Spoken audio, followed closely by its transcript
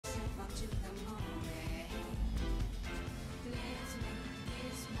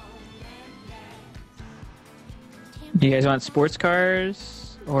Do you guys want sports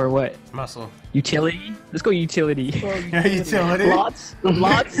cars or what? Muscle. Utility? Let's go utility. Yeah, utility. lots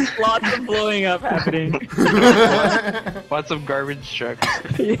of blowing up happening. Lots of garbage trucks.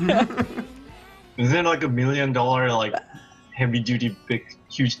 Yeah. Isn't it like $1 million like heavy duty big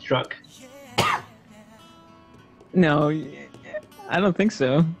huge truck? No, I don't think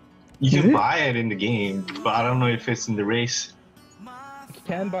so. You can buy it in the game, but I don't know if it's in the race. You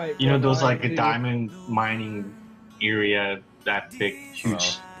can buy it. You know those like a too. diamond mining area, that big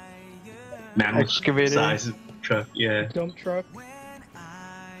huge mammoth Excavator. size truck, yeah. Dump truck.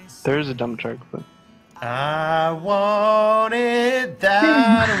 There is a dump truck, but I want it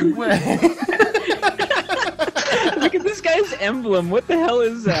that way. Look at this guy's emblem. What the hell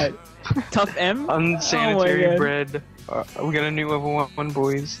is that? Tough M? unsanitary Oh my God. bread. We got a new level 1,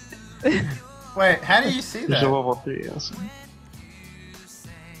 boys. Wait, how do you see There's a that? level 3 also.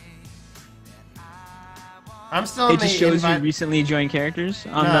 I'm still in It just the shows you invite. recently joined characters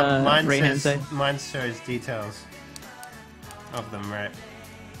on No, the mine right hand says, side. mine shows details of them, right?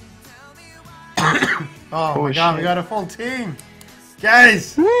 Oh my god, we shit. got a full team!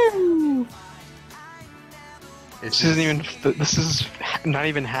 Guys! Woo! This isn't even. This is not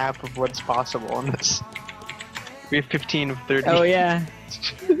even half of what's possible on this. We have 15 of 30. Oh yeah.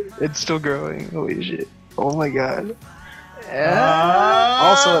 It's still growing. Holy shit! Oh my god.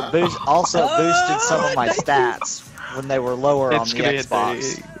 Also, it boosted some of my stats when they were lower on It's the gonna hit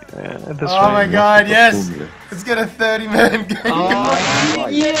Xbox. 30. At this Oh my rate. god, yes! Let's get a 30-man game! Oh,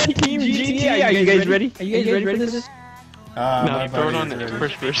 yeah, Team GT. Are you guys ready? Are you guys ready for this? Ah, No, my throw it buddy on is the ready.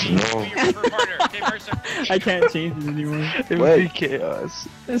 first person. I can't change it anymore. It would be Wait. chaos.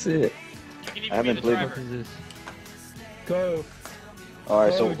 That's it. I haven't played. What is this? Go.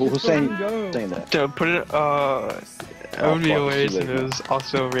 Alright, so Go, who's just saying fucking go. that? To put it, it would be fuck, hilarious it's if too it late was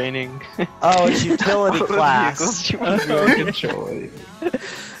also raining. Oh, it's utility All the class. vehicles you would be able to control it.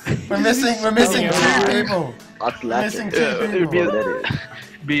 We're missing two people! That's Missing laughing. two It would be, people! That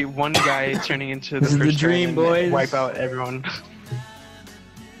is. be one guy turning into the This is first the dream, train and boys. wipe out everyone.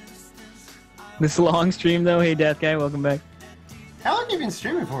 This long stream though. Hey, Death Guy, welcome back. How long have you been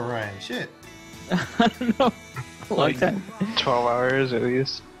streaming for, Ryan? Shit. I don't know. A long Like time. 12 hours at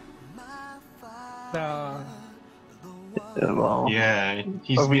least. Well, Yeah,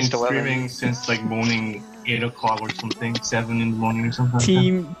 he's At been least 11. streaming since like morning 8 o'clock or something, 7 in the morning or something.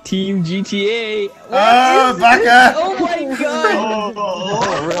 Team GTA. Oh, Baka! Oh my god!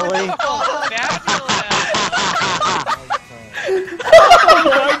 Oh, really? Oh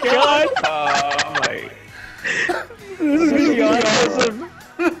my god! oh my. This is gonna be awesome.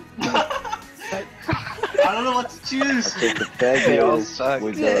 I don't know what to choose. Take the fag They all girls suck.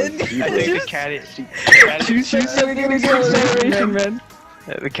 with I think the caddy. Choose something in acceleration, man.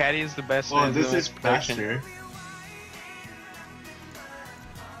 The caddy is the best. Well, and this the is most protection. Uh, faster.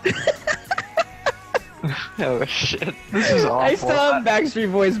 Oh shit! This is awful. I still have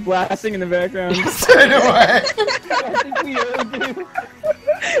Backstreet Boys blasting in the background. So do I! I think we all do.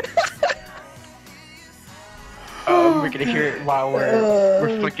 Oh, we're gonna hear it while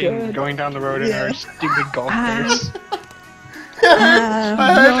we're flicking God. going down the road in our stupid golf carts.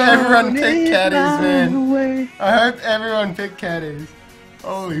 I hope everyone picked caddies, man. I hope everyone picked caddies.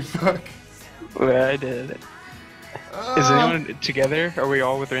 Holy fuck. Well, I did. Is anyone together? Are we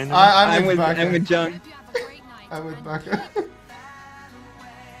all with random? I'm with I'm Baka. with Jung. I'm with Baka.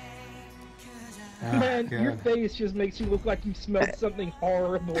 Man, God. your face just makes you look like you smelled something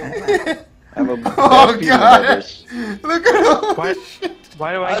horrible. I have a Oh feeling about god! this. Look at all What? this shit!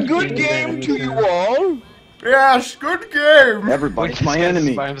 Why do I? A keep good getting game random to you things? all. Yes, good game! Everybody's my This guy's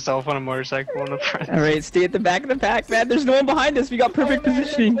enemy. by himself on a motorcycle in the front. All right, stay at the back of the pack, man. There's no one behind us. We got perfect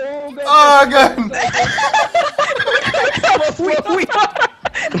positioning. Oh, God. Oh god! We are.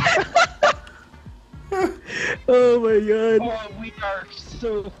 Oh my god. Oh, we are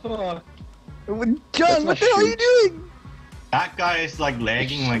so fucked. John, what the hell are you doing? That guy is like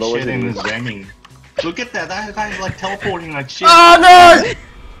lagging like Slower shit than and you. is jamming. Look at that, that guy is like teleporting like shit. Oh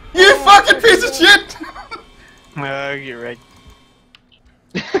no! You fucking piece of shit! You're right.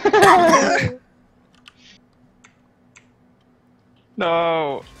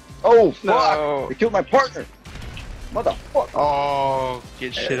 No. Oh fuck! No. They killed my partner. Motherfucker. Oh,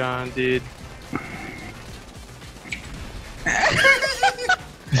 get shit on, dude.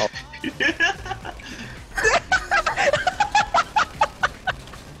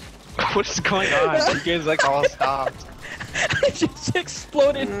 What is going on? You guys like all stopped. It just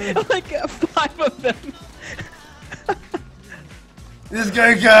exploded like 5 of them. This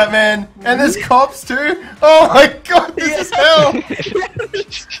go-kart, man! And there's cops too! Oh my god, this is hell!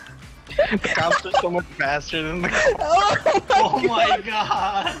 The cops are so much faster than the cops. Oh my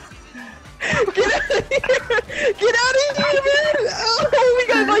god! Get out of here! Get out of here, man! Oh,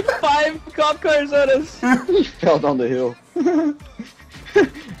 we got like 5 cop cars on us. Fell down the hill.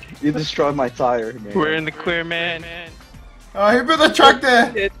 You destroyed my tire, man. We're in the clear, man. Oh, he put the truck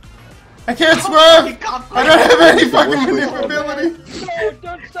there. I can't swerve. I don't have any fucking maneuverability. No,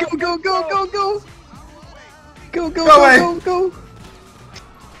 don't stop. Go, go, go, go, go! Go, go, Go away. go, go, go!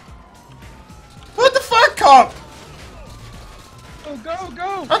 What the fuck, cop? Go, go,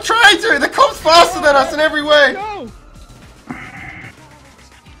 go! I'm trying to. The cop's faster than us in every way. Go!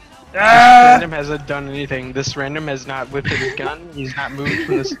 Ah, Random hasn't done anything. This random has not whipped his gun. He's not moved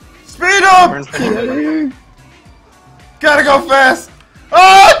from this. speed up. Gotta go fast.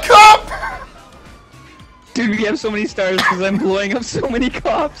 Oh, cop! Dude, we have so many stars because I'm blowing up so many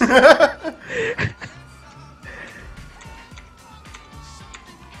cops.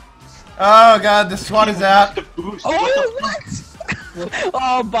 Oh god, the SWAT is out. The boost. Oh, what?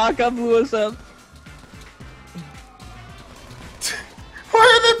 Oh, Baka blew us up. Why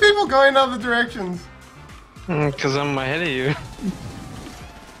are there people going in other directions? Because I'm ahead of you.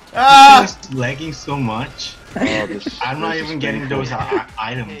 Ah! It's lagging so much. Oh, this, I'm not this even is getting painful. those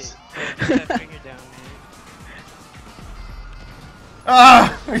items.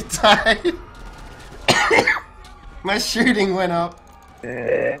 Ah! We died. My shooting went up.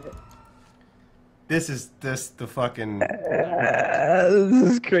 This is the fucking.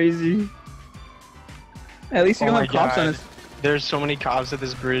 This is crazy. At least we Oh don't my have cops on God. us. There's so many cops at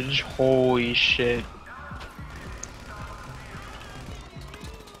this bridge. Holy shit.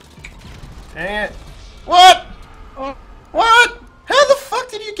 Dang it. What? Oh. What? How the fuck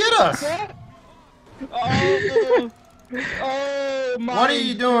did you get us? Oh, oh, mines, What are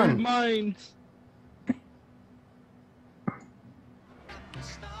you doing? dude, Mines.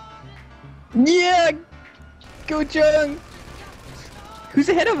 Yeah! Go, Jung! Who's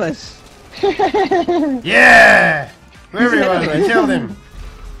ahead of us? Yeah! Wherever he was, I killed him.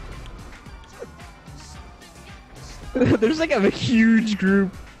 There's like a huge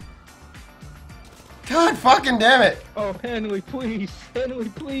group. God fucking damn it. Oh, Henley, please. Henley,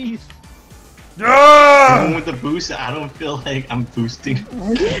 please. Even Ah! with the boost, I don't feel like I'm boosting.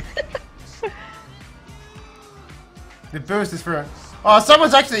 The boost is for. Oh,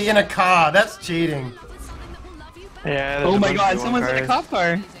 someone's actually in a car. That's cheating. Yeah. there's Oh a my bunch of god, people someone's in a cars. cop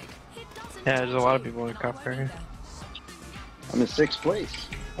car. Yeah, there's a lot of people in a cop car. I'm in 6th place.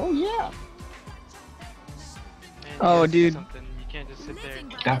 Oh yeah. Oh, dude. You can't just sit there.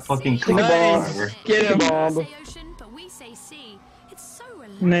 That fucking Nice. car. Get him. Bomb.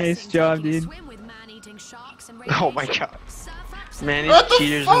 Nice job, dude. Oh my god. Man, What these the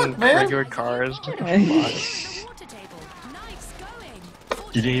cheaters fuck, in man? regular cars.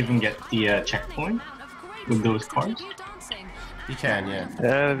 Did they even get the checkpoint with those cars? You can, yeah.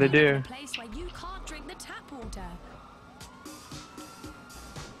 Yeah, they do.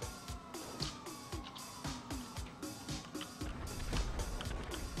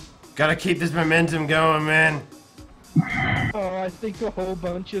 Gotta keep this momentum going, man. Oh, I think a whole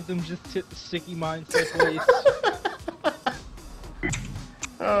bunch of them just hit the sticky mines their place.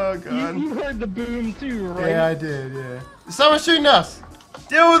 Oh god. You heard the boom too, right? Yeah, I did, yeah. Someone's shooting us!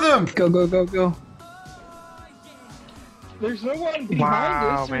 Deal with them! Go, go, go, go. There's no one behind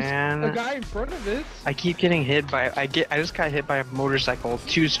Wow, us. There's man. a guy in front of us. I keep getting hit by. I just got hit by a motorcycle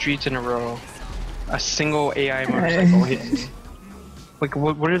 2 streets in a row. A single AI motorcycle hit me. Like,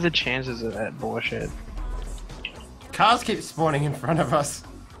 what are the chances of that bullshit? Cars keep spawning in front of us.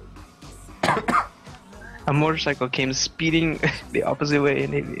 A motorcycle came speeding the opposite way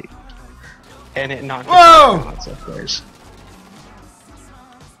and hit me. And it knocked Whoa! me off, of course.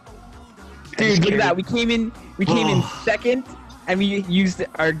 Dude, look at that. We came in second, and we used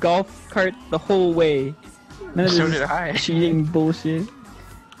our golf cart the whole way. None of So this did I. cheating bullshit.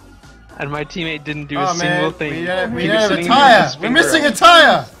 And my teammate didn't do a Oh single man, thing. we He don't was have a sitting there with tire! his We're finger missing a up.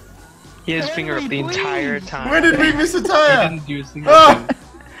 tire! He had his finger up the Henry, entire please. time. When did we miss a He tire? didn't do a single Oh! thing.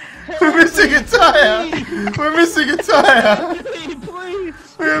 We're missing a tire! We're missing a tire! Henley,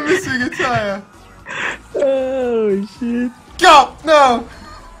 please. We're missing a tire! Oh shit. Go! No!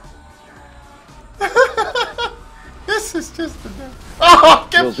 This is just a. Oh!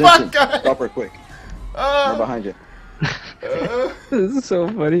 Get Yo, fucked, Vincent, guys! stop her quick. Right Oh! behind you. This is so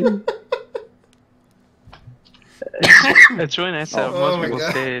funny. It's really nice that Oh most my people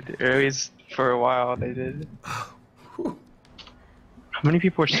God. stayed, or at least for a while they did. How many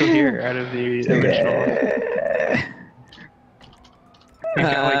people are still here out of the original? We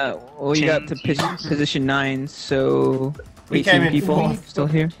got, like, Well, you got to 10 teams. position 9, so We came 18 in people fourth. still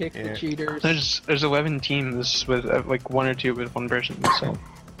here. Kick Yeah. the cheaters. There's 11 teams with like 1 or 2 with 1 person, so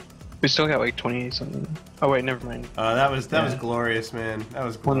we still got like 20 something. Oh wait, never mind. That was glorious, man. That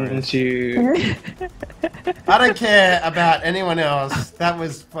was 1 glorious. 2. I don't care about anyone else. That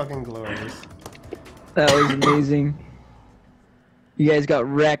was fucking glorious. That was amazing. You guys got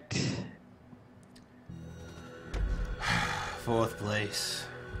wrecked. 4th place.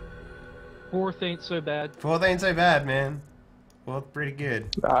 4th ain't so bad. 4th ain't so bad, man. 4th pretty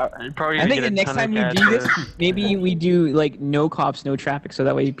good. Probably I gonna think get the a next ton time of we do this, cash. maybe we do like no cops, no traffic, so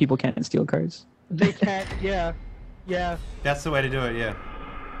that way people can't steal cars. They can't. Yeah. Yeah. That's the way to do it, yeah.